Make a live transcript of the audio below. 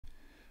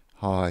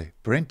Hi,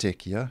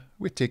 BrenTech here,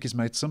 where tech is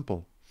made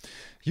simple.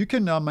 You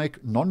can now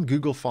make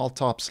non-Google file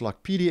types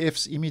like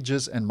PDFs,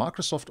 images, and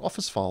Microsoft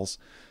Office files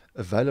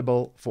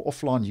available for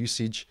offline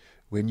usage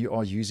when you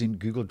are using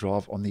Google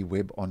Drive on the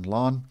web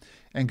online.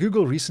 And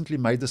Google recently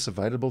made this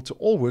available to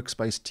all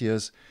workspace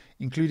tiers,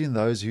 including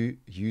those who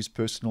use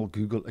personal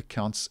Google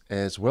accounts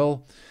as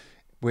well,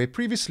 where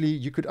previously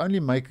you could only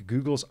make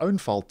Google's own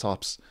file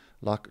types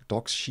like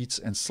docs, sheets,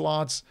 and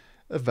slides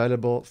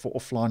available for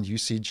offline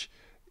usage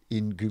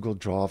in Google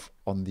Drive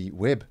on the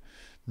web.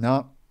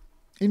 Now,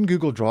 in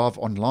Google Drive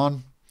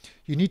Online,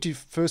 you need to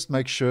first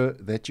make sure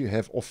that you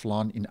have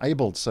offline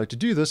enabled. So to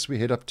do this, we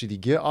head up to the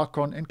gear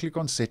icon and click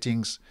on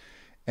Settings,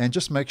 and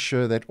just make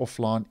sure that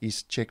offline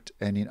is checked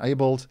and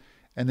enabled,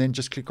 and then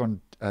just click on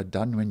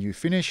Done when you're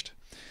finished.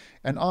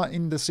 And I,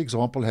 in this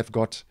example, have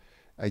got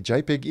a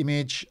JPEG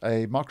image,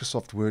 a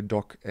Microsoft Word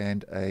doc,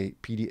 and a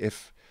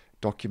PDF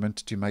document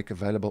to make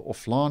available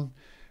offline,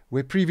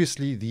 where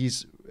previously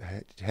these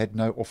had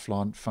no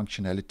offline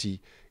functionality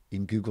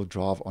in Google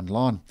Drive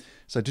Online.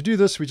 So to do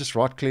this, we just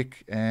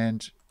right-click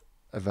and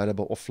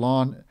available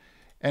offline.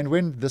 And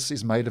when this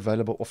is made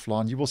available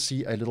offline, you will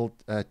see a little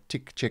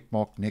tick check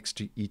mark next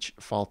to each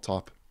file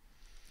type.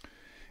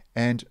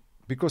 And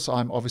because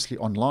I'm obviously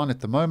online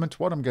at the moment,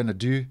 what I'm going to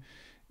do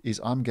is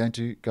I'm going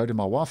to go to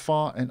my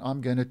Wi-Fi and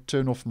I'm going to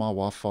turn off my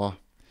Wi-Fi.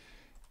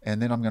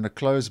 And then I'm going to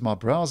close my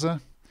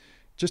browser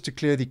just to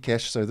clear the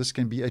cache, so this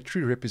can be a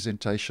true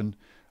representation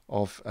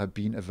of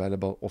being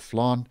available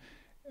offline.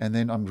 And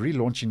then I'm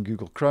relaunching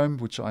Google Chrome,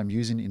 which I'm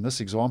using in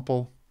this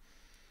example.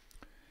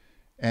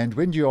 And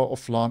when you are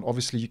offline,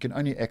 obviously you can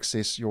only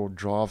access your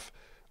Drive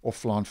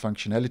offline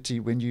functionality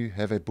when you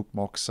have a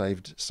bookmark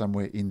saved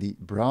somewhere in the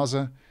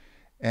browser.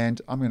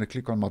 And I'm going to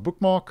click on my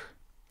bookmark.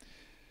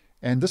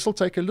 And this will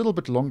take a little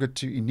bit longer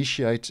to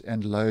initiate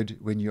and load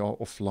when you are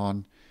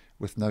offline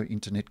with no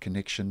internet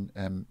connection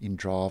in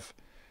Drive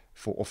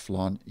for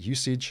offline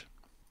usage.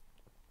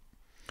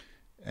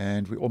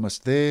 And we're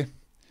almost there.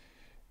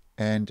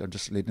 And I'm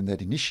just letting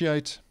that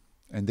initiate.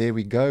 And there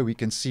we go. We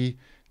can see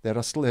that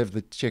I still have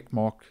the check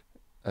mark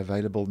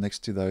available next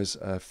to those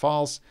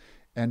files,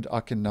 and I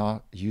can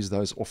now use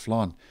those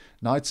offline.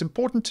 Now, it's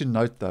important to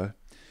note, though,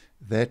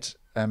 that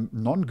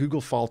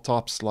non-Google file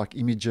types like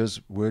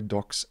images, Word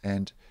docs,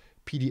 and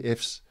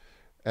PDFs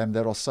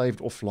that are saved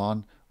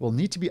offline will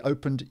need to be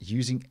opened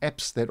using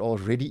apps that are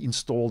already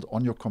installed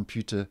on your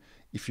computer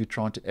if you're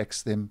trying to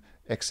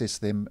access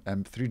them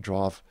through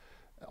Drive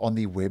on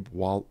the web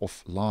while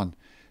offline.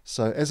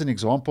 So as an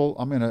example,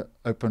 I'm going to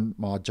open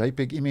my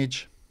JPEG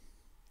image,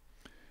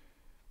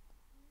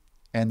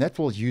 and that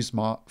will use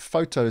my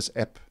Photos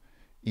app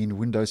in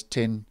Windows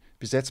 10,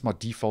 because that's my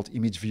default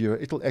image viewer.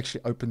 It'll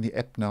actually open the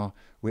app now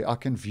where I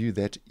can view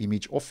that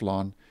image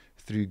offline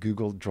through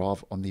Google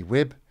Drive on the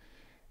web.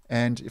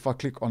 And if I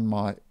click on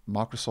my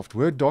Microsoft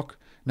Word doc,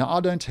 now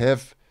I don't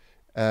have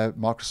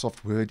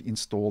Microsoft Word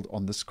installed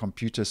on this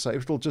computer, so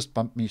it will just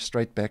bump me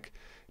straight back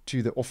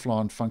to the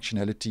offline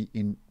functionality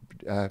in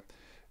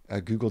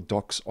Google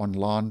Docs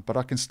Online, but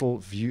I can still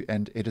view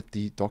and edit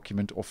the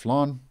document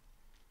offline.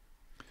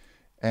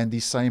 And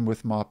the same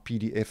with my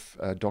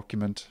PDF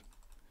document.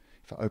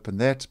 If I open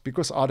that,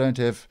 because I don't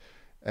have,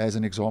 as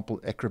an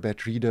example,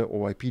 Acrobat Reader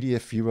or a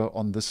PDF viewer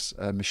on this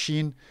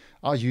machine,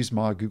 I use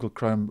my Google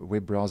Chrome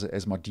web browser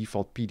as my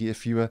default PDF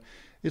viewer.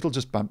 It'll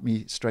just bump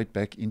me straight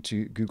back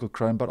into Google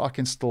Chrome, but I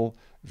can still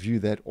view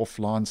that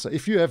offline. So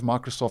if you have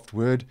Microsoft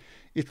Word,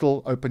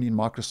 it'll open in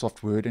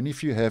Microsoft Word. And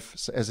if you have,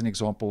 as an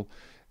example,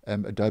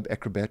 Adobe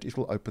Acrobat, it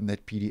will open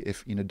that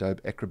PDF in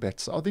Adobe Acrobat.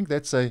 So I think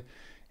that's a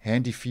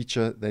handy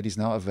feature that is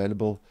now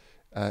available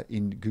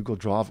in Google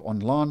Drive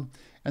Online.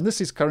 And this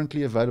is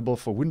currently available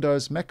for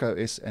Windows, Mac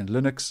OS, and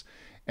Linux.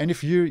 And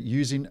if you're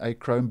using a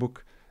Chromebook,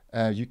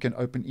 you can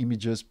open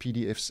images,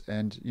 PDFs,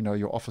 and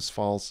your Office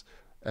files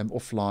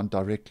offline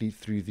directly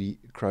through the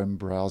Chrome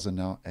browser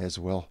now as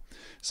well.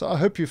 So I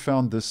hope you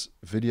found this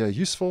video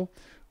useful.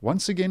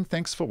 Once again,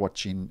 thanks for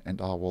watching,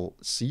 and I will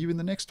see you in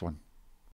the next one.